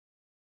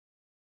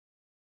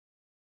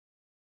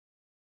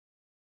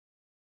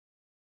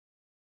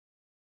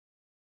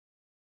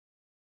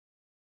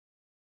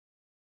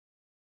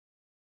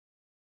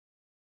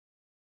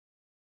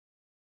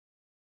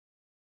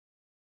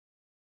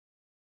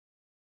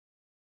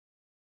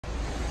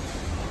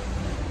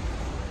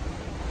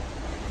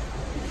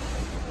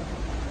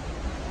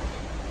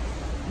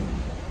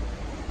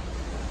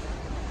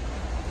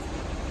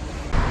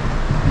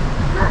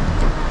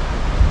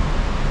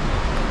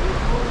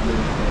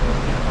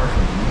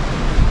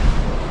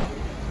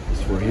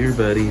here,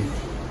 buddy.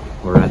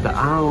 We're at the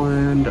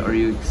island. Are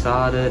you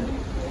excited?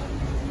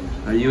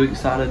 Are you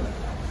excited,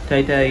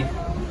 Tay-Tay?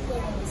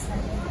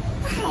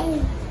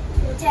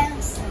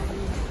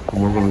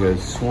 And we're gonna go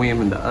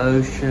swim in the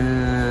ocean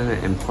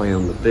and play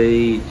on the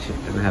beach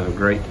and have a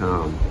great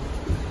time.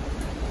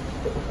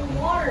 The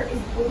water is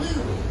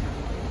blue.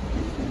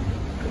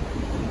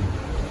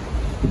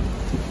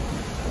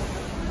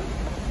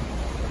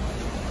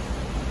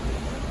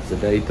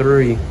 It's day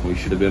 3. We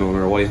should have been on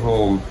our way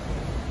home,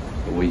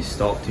 but we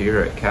stopped here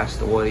at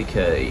Castaway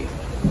Cay.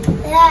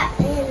 That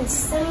and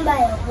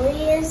somebody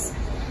lives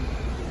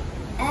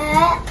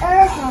at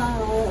our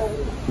home.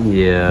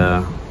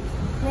 Yeah.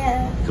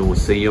 Yeah. So we'll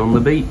see you on the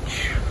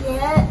beach.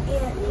 Yeah,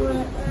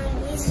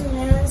 and these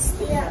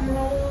nasty at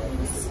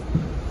Mom's.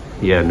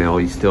 Yeah,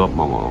 Nellie's still at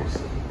Mama's.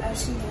 Oh,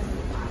 she doesn't.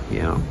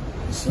 Yeah.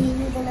 Is she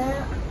even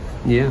out?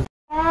 Yeah.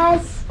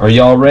 Guys. Are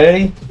y'all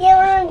ready?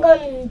 Yeah, we're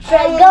going to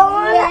try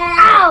going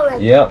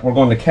out. Yep, we're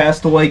going to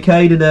Castaway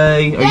Cay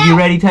today. Are you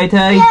ready,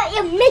 Tay-Tay? Yeah,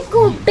 and Mick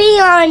will be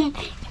on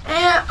the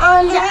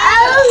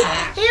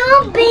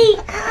he'll be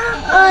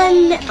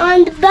on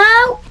the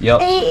boat.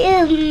 Yep.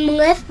 And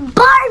with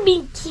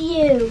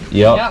barbecue. Yep.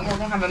 Yep, we're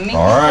gonna have a Mickey.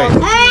 All right.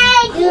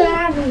 Hey, we're gonna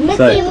have a Mickey So,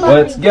 barbecue.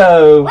 let's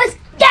go. Let's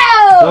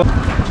go.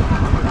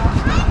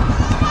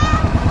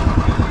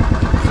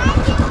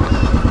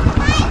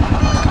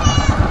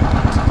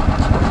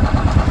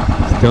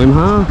 Tell him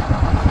hi.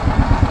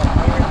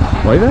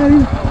 Wave at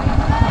him.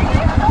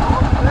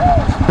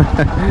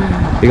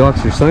 He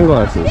likes your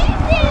sunglasses.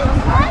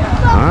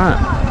 Alright.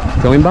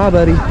 Tell him bye,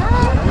 buddy.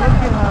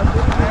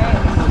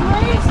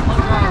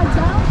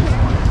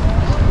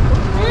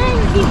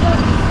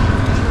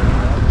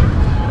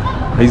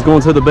 He's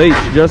going to the beach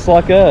just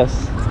like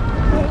us.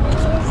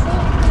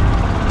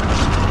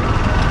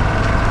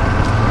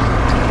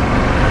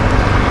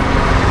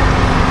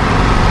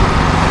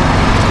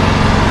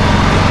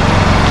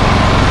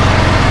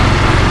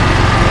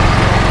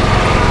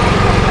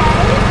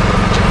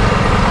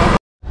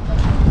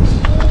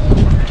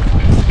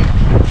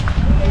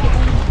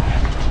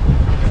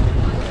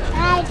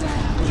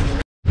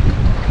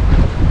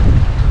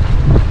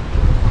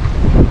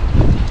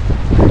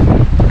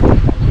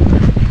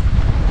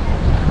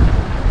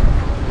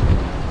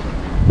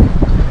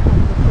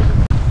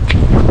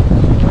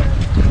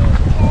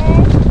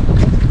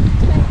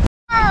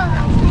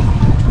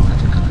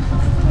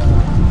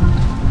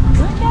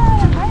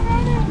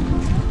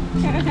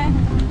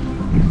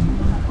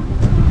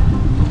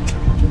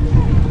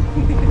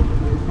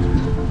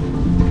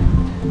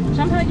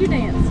 You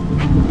dance.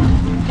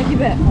 Take you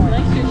back.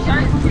 Like your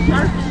shirt.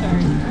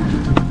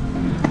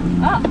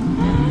 Oh,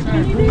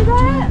 can you do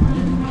that?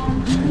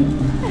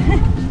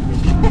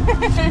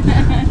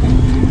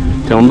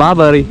 Tell him bye,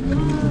 buddy.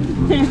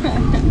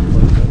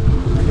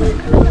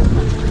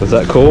 Was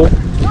that cool?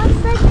 What's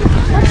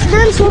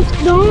this? What's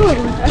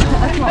doing?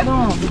 That's my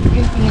dog.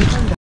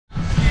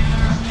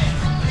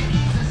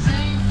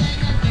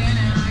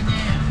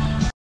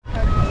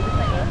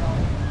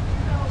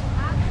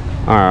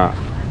 Alright.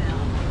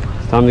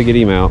 It's time to get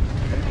him out.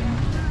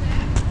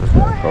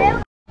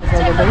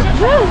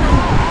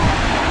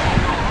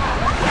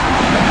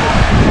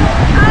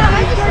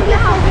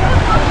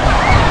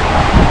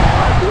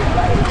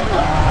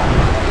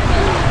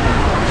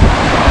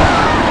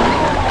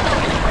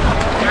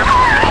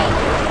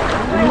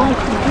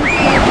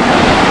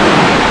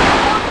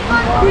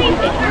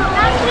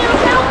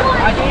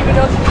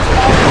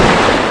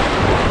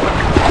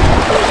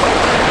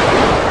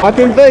 Wipe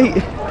them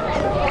feet.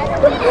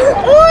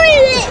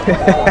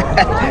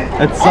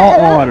 That's salt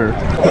water.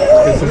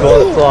 This is what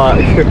it's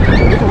like.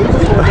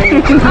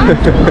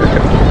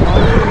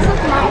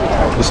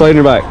 Just lay on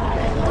your back.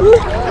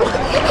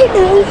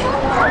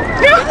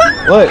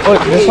 Look,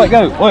 just let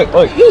go.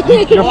 Look.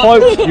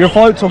 Your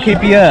floats will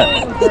keep you up.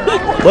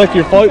 Look,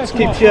 your floats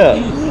keep you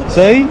up.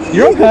 See?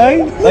 You're okay.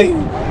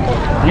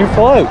 You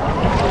float.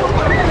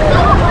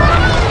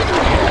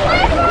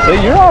 See,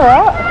 you're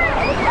alright.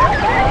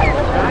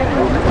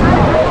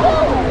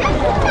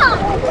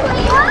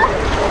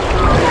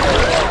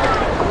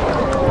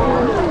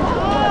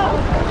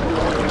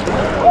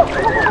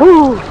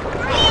 Woo.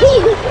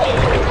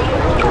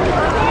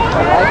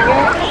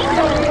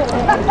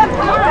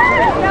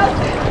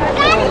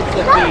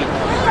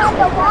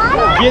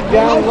 Get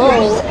down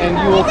low and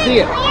you will see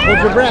it. Hold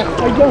your breath.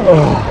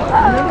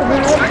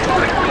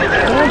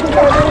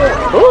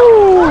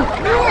 Ooh.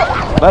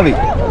 Buddy,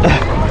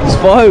 just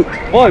float.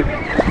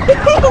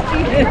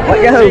 Let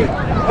go.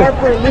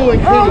 Harper, Lou,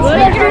 and Katie.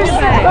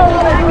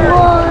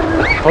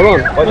 Hold on.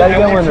 Wait, let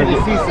go in there.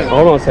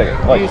 Hold on a second.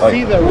 You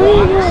see the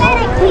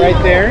rocks right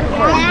there?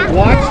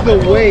 Watch the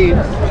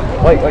waves.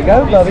 Wait,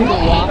 go, Bubby.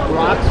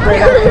 Rocks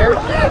right out there.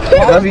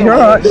 Bubby, you're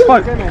alright. Just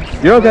float.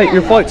 You're okay.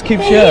 Your floats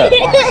keeps you up.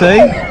 See?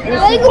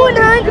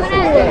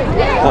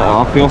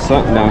 I feel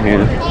something down here.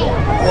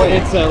 Well,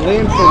 it's a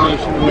land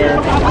formation where.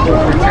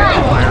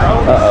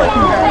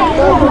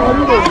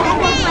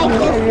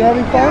 Are you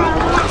having fun?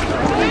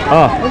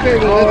 Ah. Okay,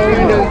 well,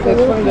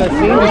 let's find a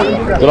scene.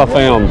 What I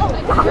found.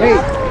 Hey.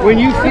 When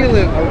you feel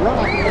a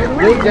rock,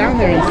 go down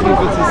there and see if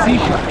it's a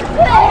seashell.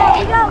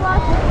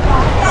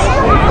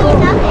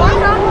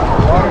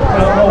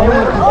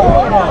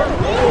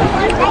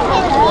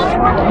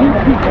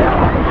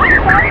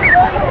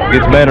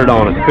 Gets better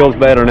on it. Feels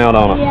better now,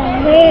 don't it?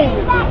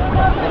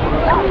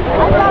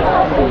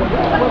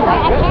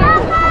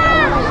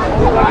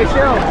 Like a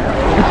shell.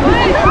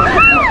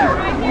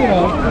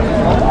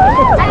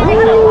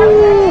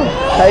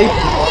 Hey.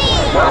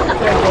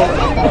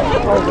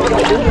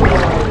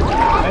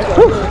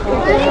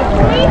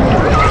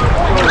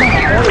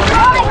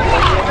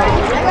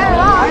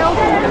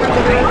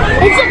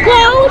 Is it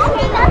cold?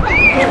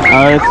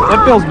 It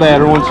feels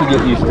better once you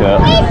get used to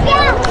it.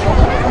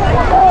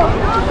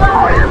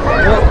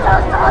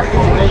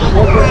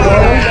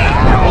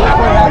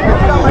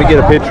 Let me get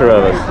a picture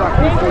of us.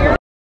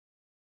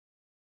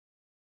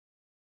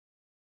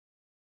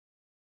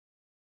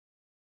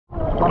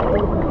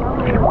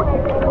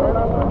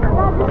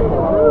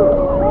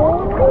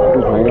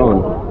 Hang on.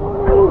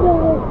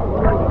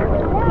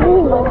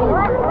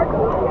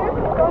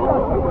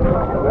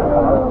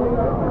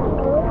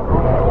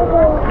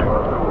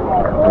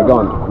 Hang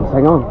on. Just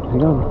hang on.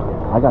 Hang on.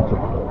 I got you.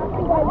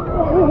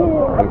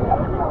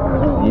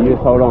 You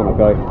just hold on,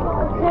 okay?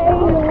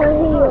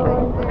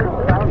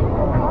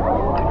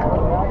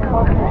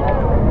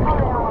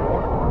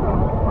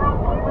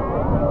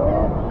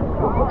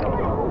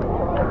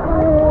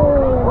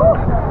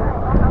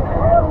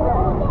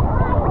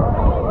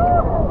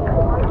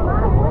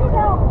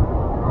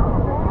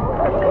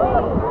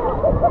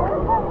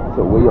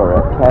 So we are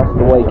at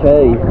Castaway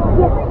Cay.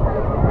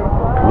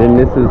 Then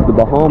this is the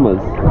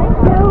Bahamas.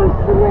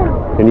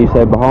 Can you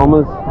say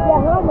Bahamas?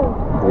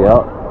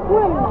 Yep.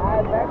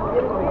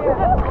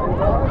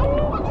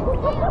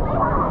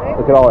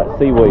 Look at all that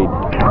seaweed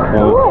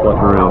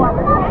floating around.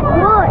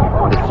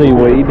 The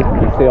seaweed.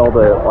 You see all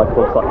the, like,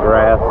 looks like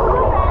grass.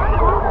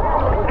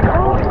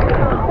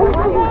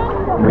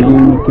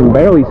 You can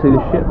barely see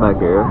the ship back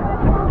there.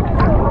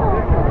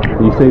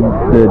 You see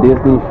the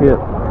Disney ship?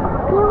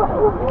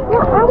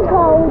 I'm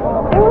cold.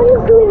 I want to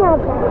swim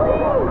outside.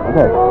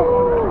 Okay.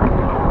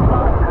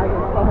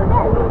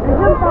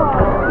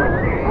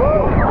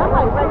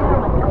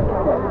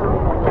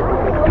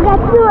 I got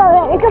two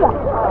already. Come on.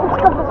 Let's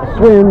go.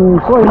 Swim,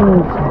 swim.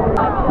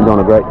 You're doing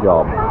a great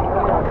job.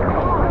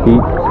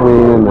 Keep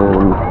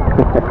swimming.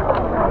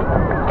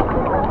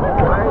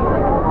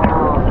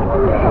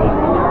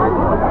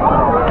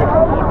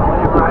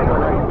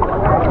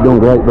 You're doing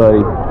great,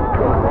 buddy.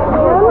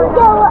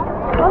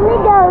 Let me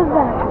go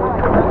over.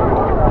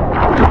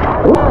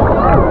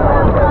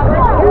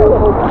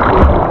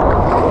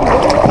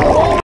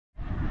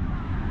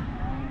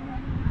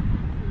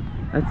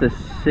 That's a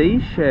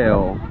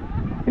seashell.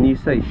 Can you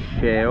say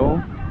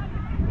shell?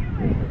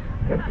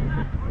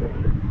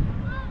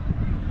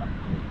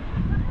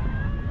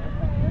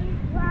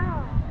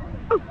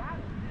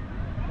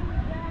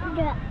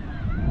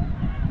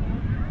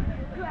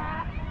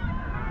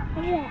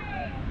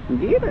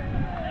 Get it.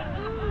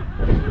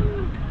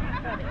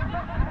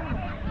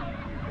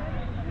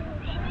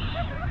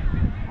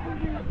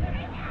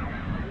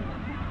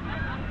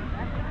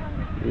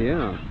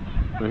 Yeah.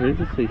 Well, here's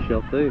a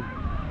seashell too.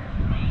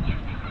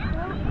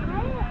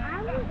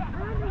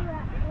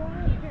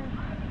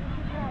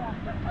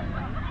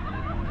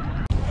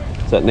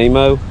 Is that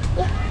Nemo?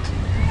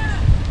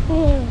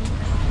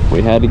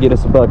 We had to get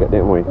us a bucket,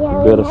 didn't we?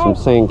 Yeah, Build us some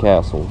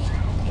sandcastles.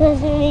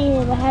 Because we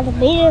had to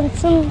beat in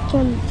some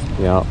chums.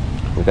 Yeah.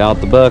 Without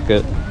the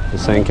bucket, the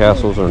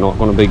sandcastles are not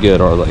going to be good,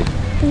 are they?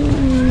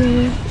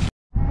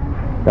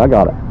 I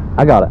got it.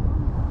 I got it.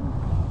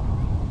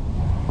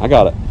 I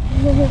got it.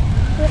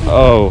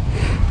 Oh.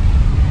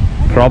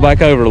 Crawl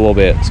back over a little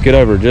bit. Scoot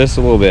over just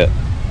a little bit.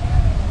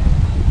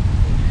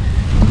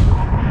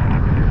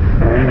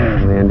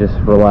 Man, just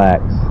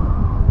relax.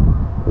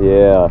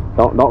 Yeah.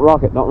 Don't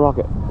rock it. Don't rock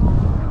it.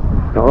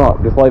 Don't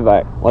rock. Just lay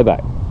back. Lay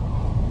back.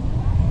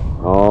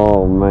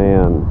 Oh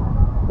man.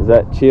 Is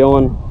that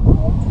chilling?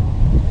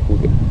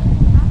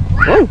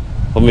 Woo.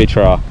 Let me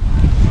try.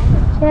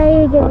 Try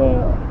to get it.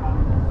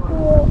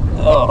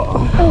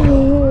 Oh.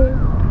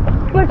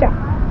 Good job.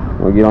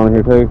 Want to get on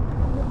here too?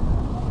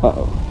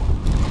 Uh-oh.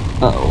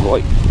 Uh-oh,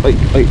 wait.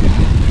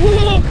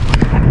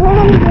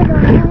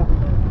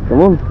 Come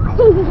on.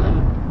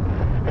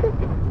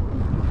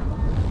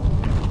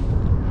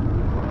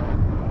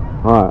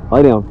 Alright,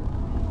 lay down.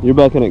 Your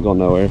bucket ain't going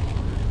nowhere.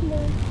 No.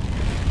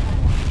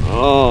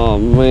 Oh,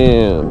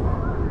 man.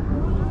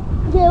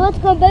 Okay, let's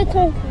go back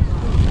to...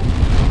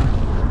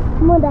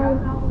 Come on, Daddy.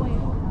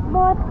 Come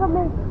on, let's go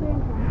back to...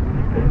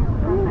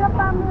 Let me go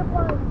buy me a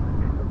boat.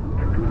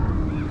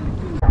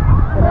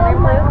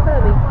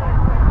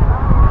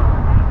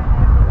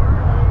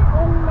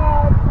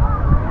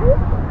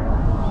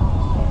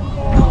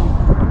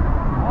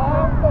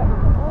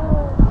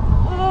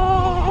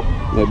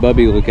 Let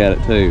Bubby look at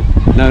it too.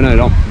 No,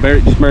 don't bury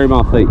it, just bury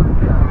my feet.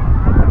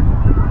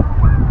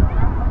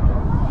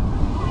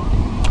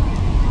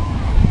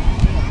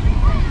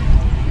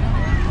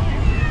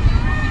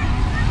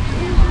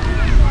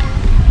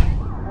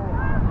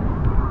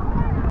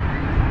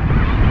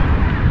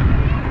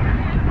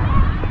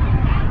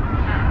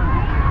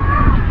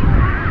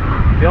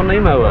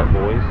 Nemo up,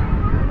 boys.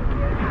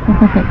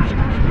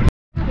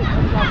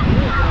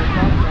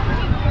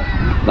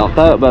 Don't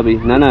throw it, Bubby.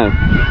 No, no.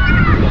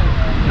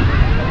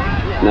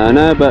 No,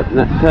 no, but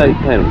no, tell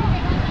him.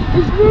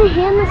 It's been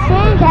in the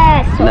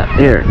sandcastle. No,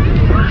 here.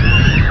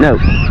 No,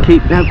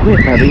 keep. No,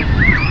 quit, Bubby.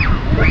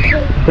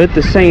 Put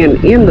the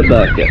sand in the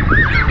bucket.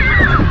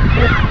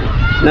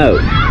 No.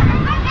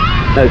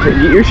 No, get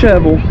your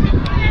shovel.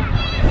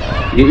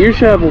 Get your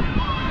shovel.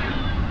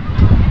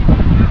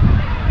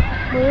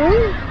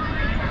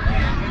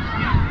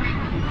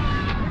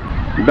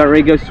 You about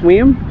ready to go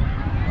swim?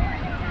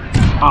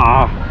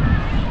 Ah.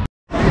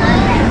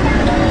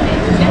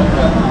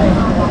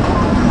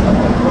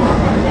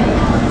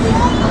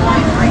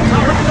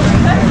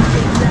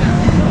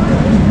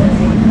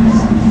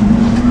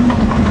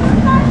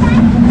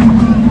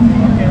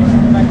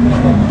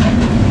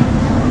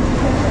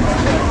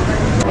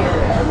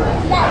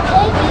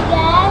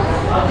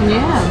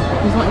 Yeah,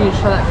 he's wanting you to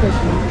try that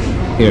cookie.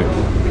 Here.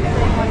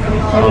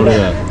 Hold it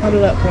up. Hold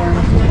it up for him.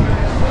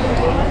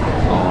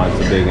 Oh, that's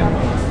a big one.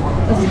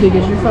 That's as big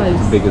as your face.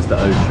 As big as the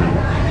ocean.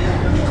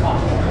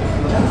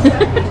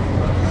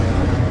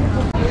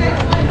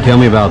 Tell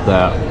me about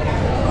that.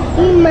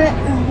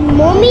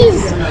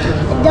 Mommy's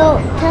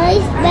don't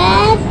taste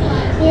bad,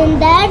 and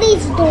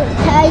daddy's don't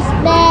taste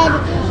bad,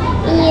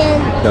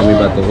 and Tell me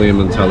about the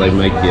lemons, how they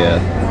make you.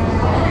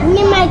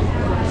 they make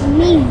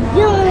me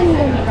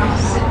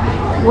youngins.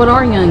 What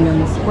are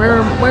youngins? Where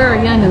are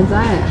youngins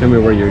at? Tell me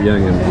where your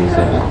youngins is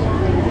at.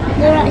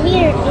 They're right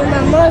here in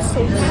my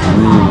muscles.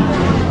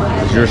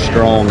 You're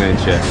strong, ain't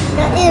you?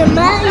 And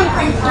my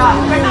youngins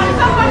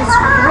is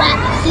right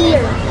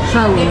here.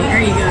 Show them.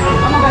 There you go.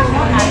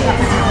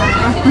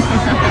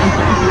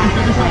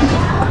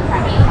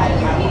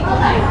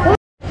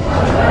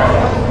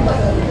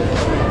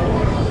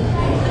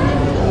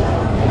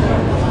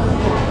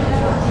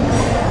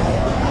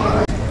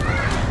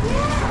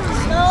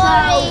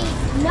 Sorry.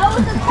 No,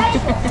 it's okay.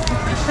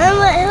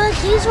 Look,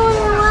 he's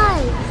running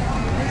away.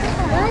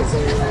 Why is he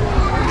running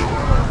away?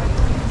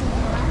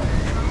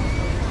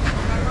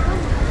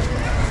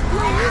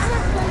 No, he's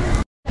not running.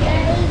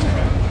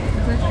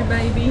 Is that your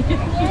baby?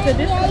 She said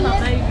this is my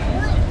baby.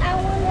 I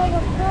want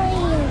to play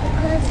you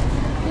because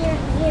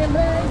you're a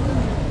bird.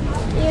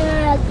 You're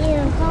in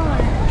a car.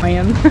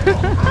 Man.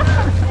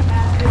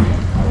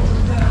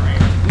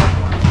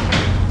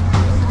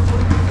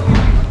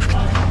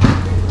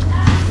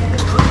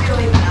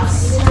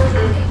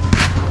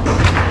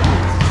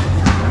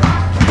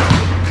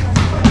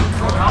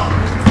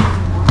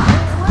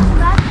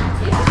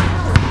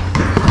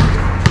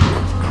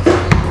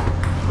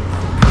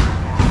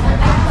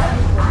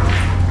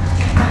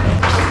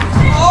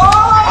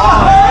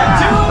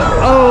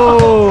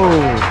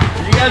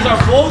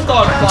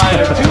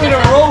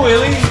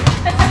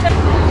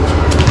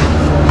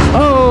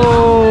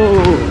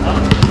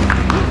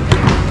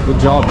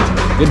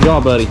 Good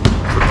job, buddy.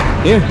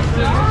 Here.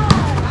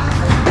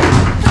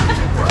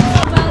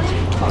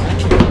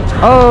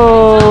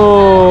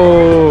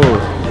 Oh.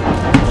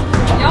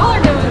 Y'all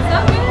are doing so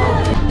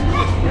good.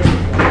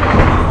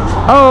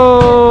 Oh.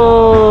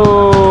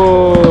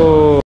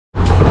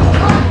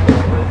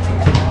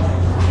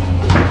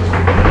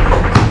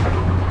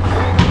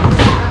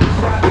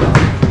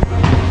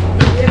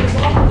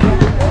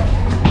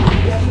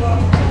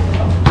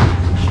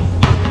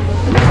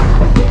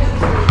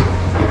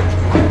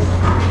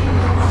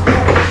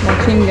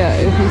 Go.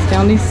 He's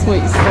found his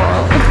sweet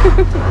spot.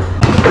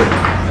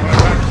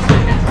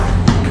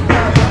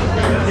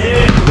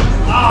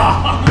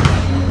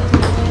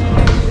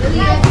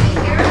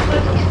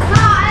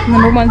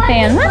 #1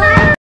 fan.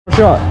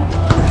 Shot.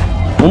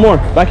 One more.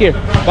 Back here.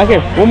 Back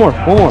here. One more.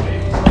 One more.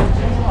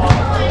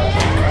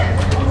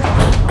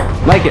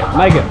 Make it.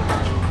 Make it.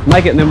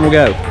 Make it, and then we'll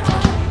go.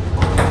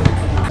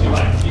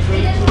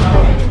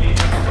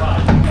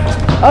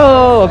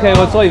 Oh, okay.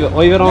 Let's leave it.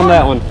 Leave it on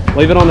that one.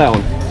 Leave it on that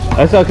one.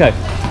 That's okay.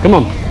 Come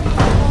on.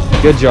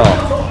 Good job.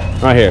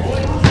 Right here.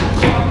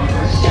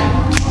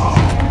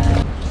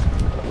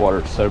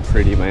 Water's so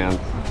pretty, man.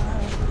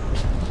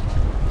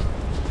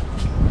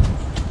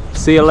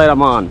 See you later,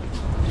 man.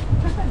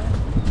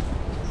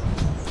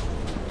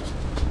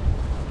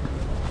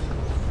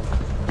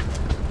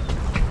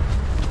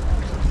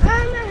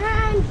 I'm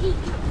hungry,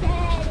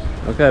 Daddy.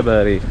 Okay,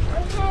 buddy.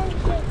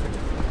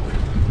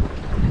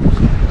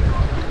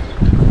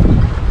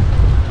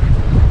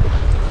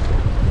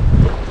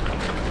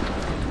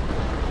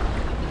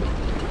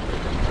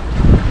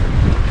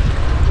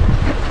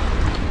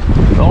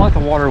 The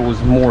water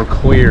was more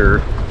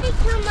clear. We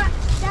come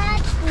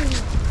outside,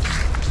 please.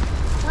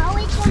 Why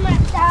we come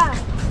outside?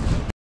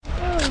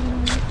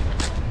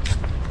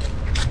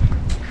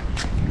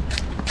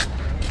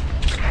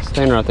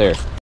 Stand right there.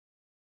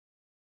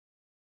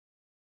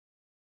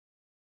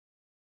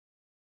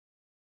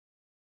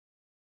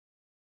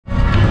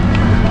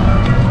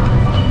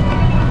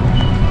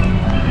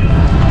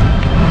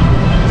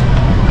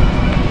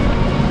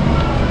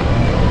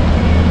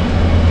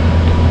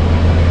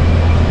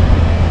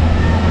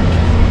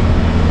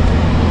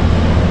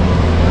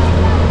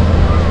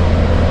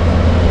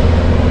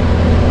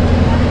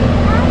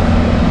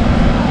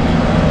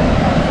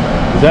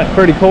 Is that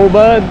pretty cool,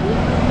 bud?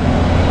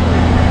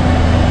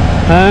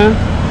 Huh?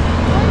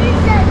 What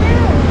is that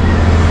doing?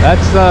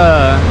 That's,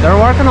 they're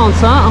working on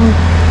something.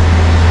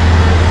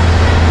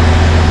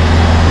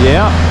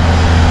 Yeah.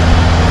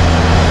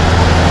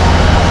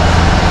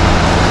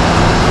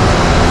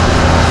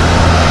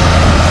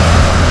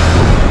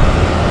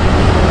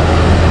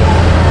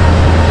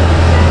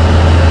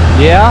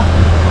 Yeah.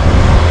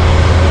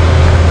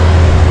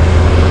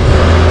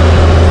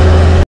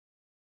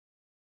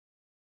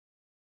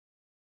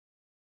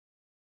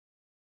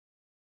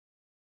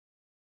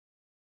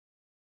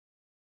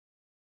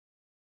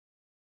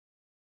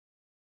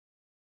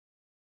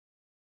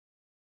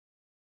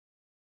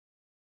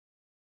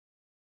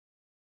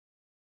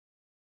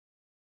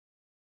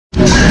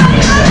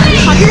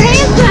 Pop your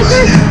hands,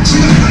 sucker.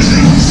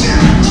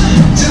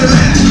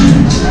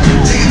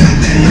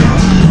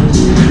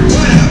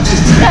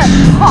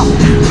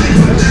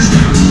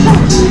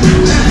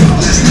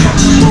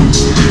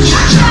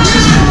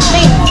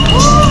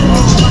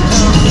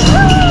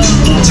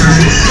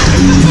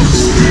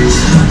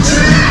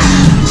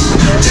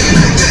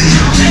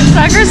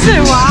 Sucker's so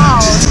wild.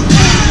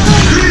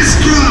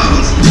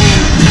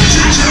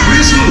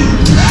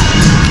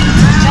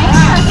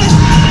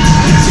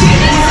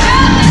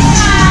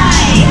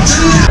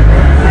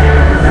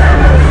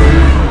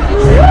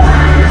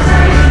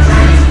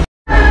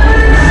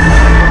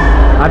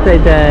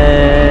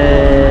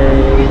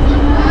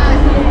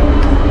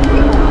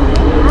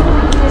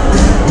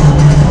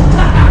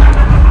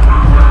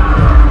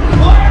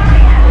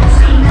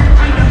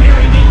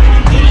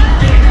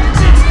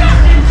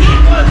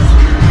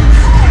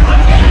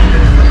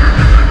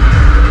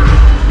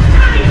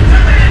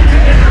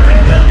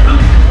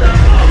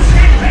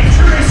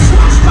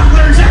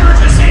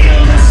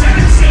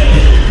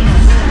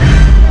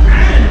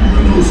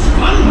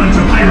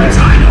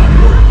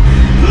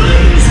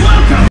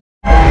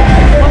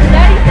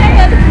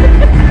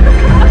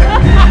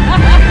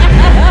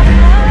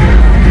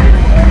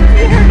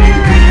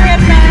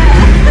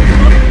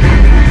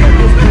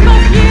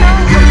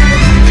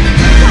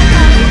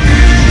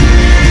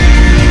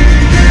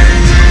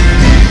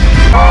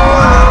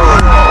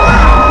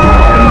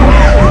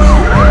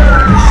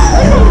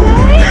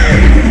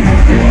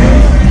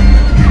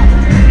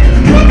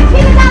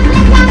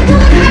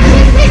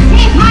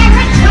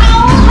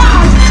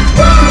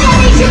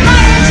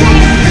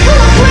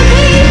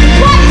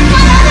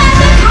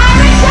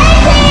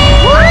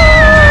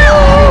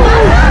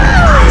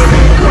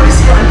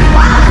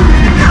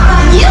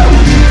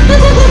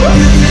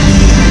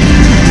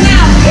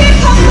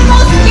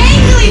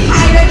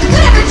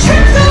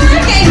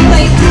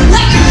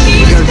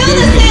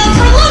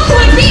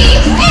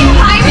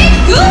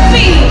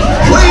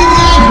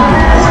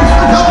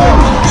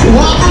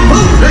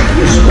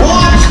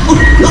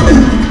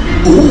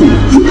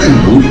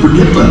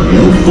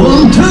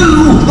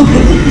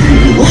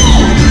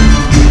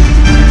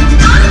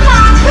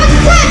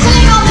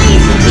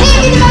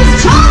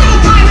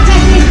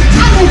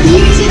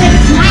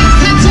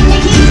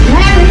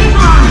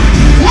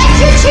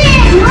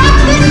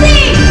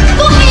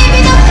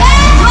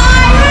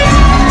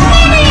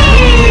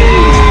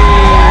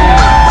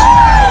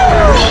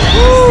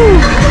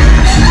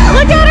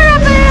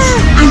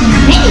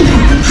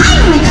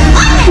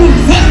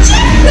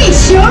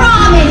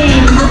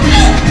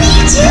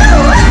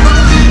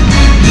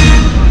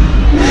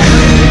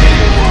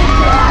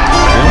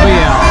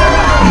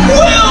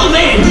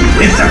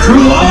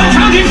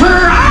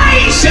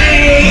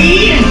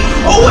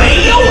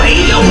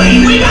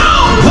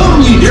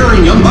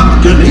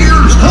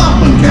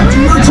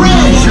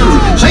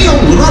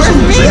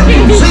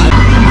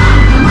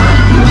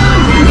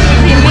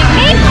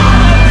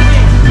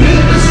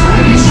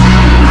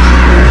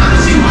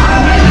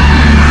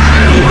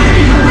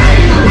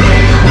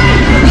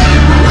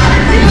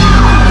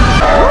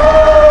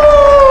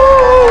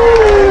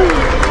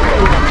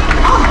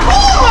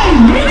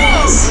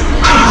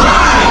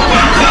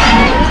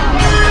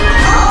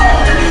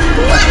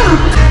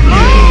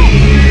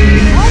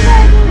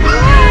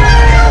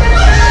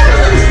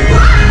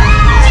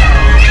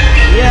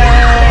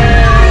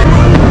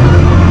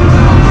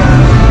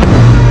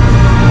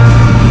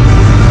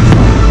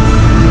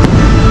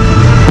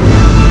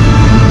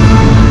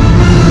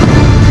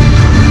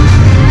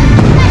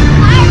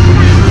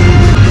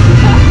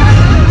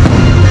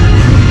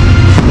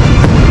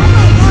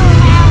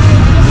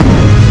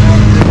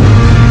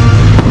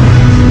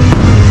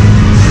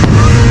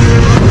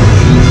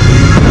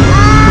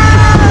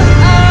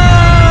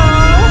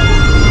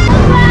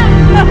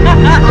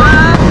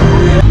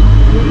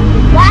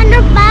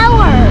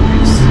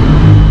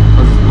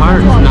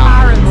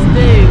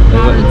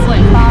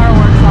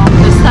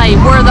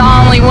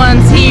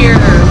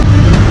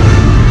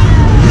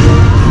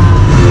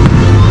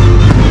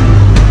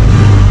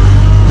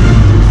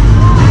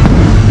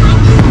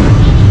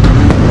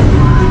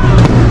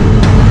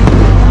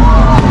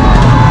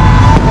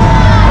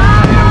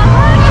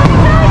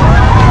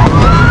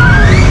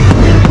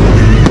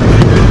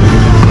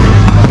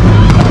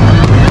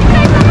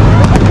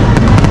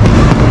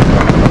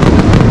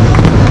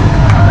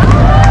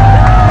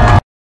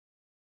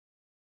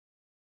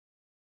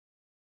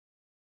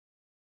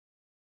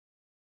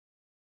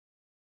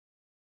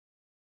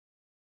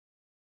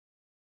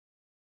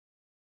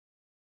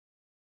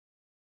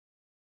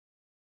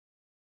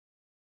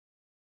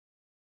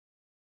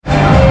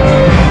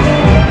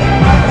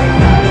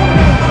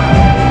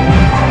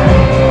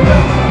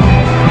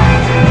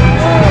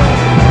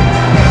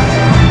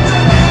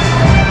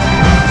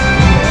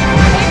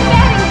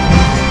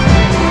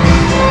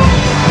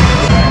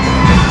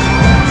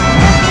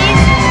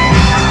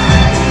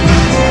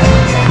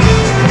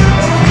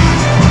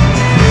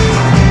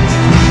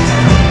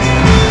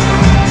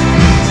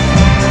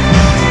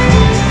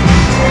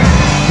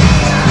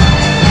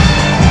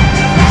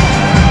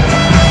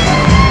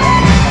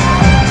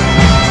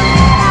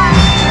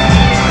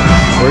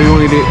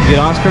 get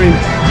ice cream?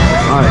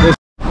 Alright,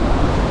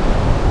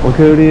 look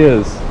who it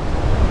is.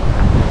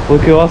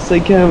 Look who I see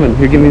coming.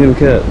 Here, give me them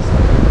cups.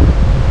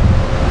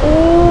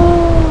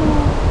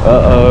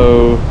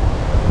 Uh-oh.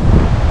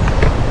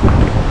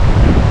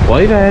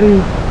 Wave at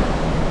him.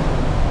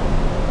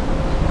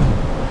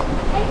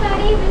 Hey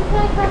buddy, we just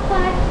gotta go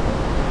play.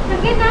 Have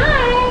a good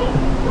night.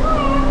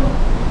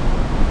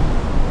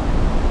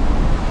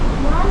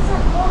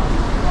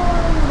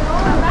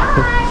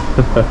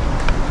 Bye.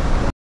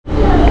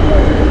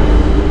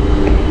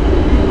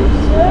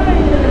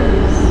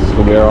 It's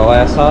gonna be our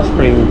last ice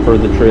cream for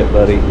the trip,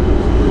 buddy.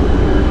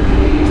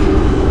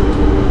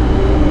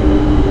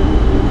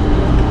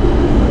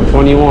 Which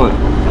one do you want? I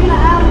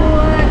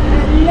want a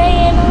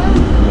banana.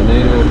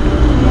 Banana.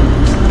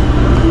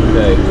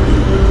 Okay.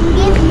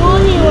 Get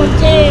mommy one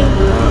too.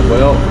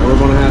 Well, we're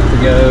gonna have to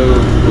go.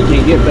 We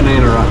can't get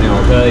banana right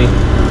now, okay?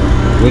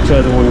 Which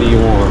other one do you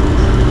want?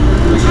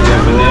 We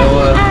got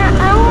vanilla. I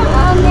want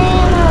a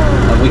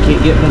banana. We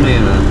can't get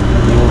banana.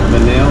 You want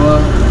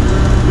vanilla,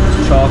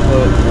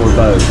 chocolate, or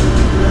both?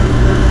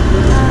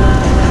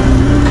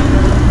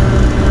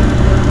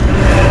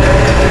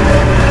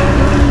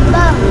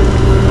 Both.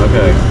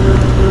 Okay.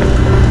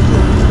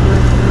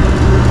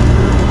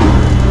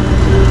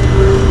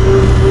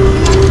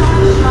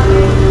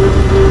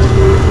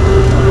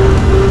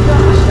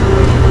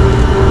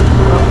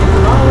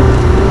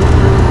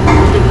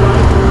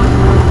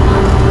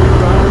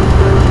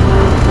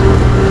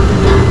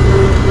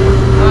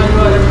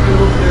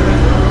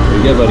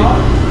 Yeah, buddy.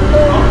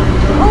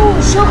 Oh,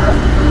 chocolate.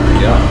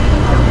 Yeah.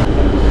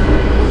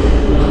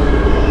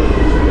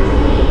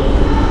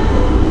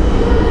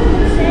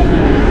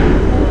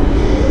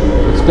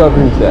 Let's go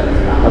over into that.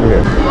 Over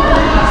here.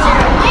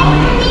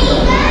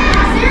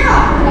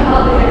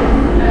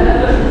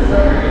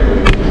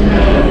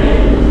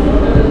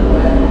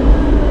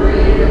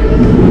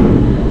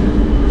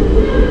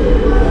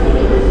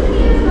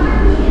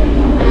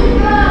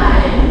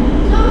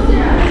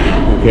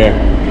 Okay.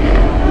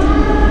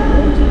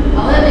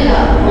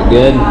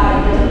 Good.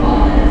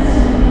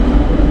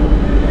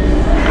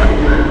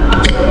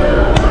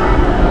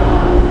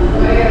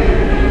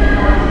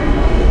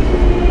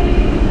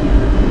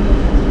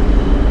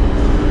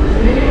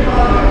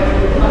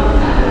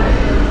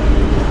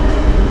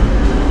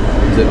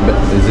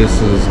 Is this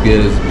as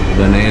good as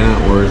banana,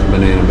 or is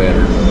banana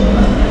better?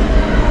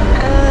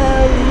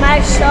 My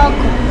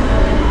chocolate.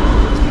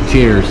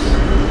 Cheers.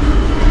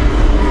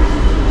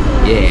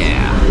 Yeah.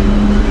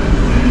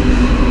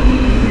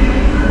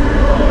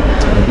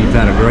 Hope you've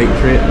had a great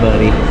trip,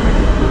 buddy.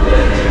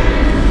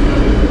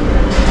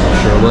 I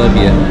sure love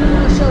you.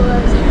 Also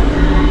loves it.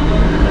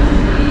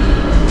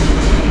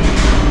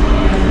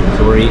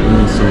 So we're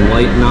eating some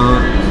late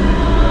night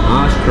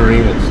ice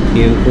cream. It's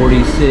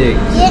 10:46.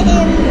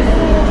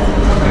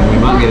 And we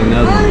might get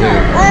another one too.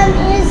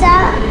 Is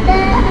that the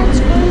ice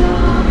cream?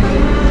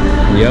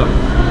 Yep.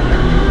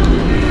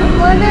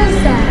 What is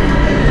that?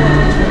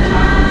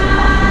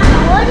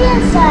 What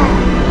is that?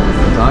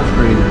 It's ice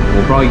cream.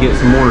 We'll probably get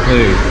some more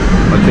too.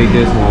 If I take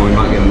this one, we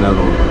might get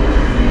another one.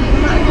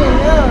 I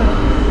don't know.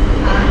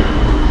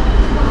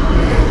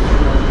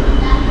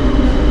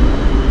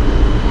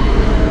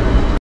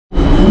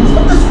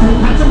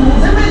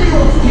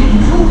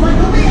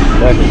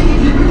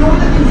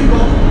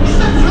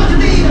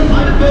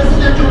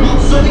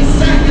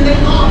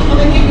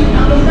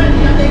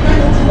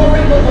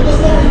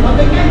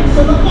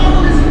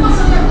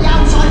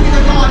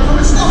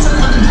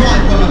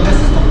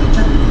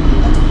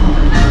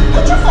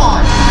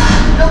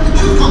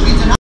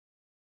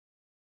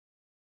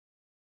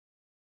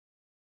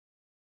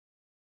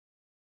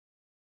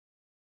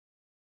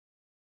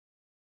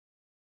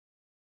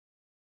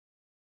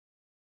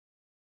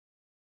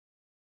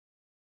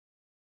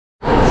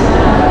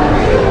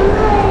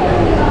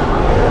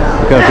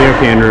 Look up here,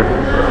 Kendra.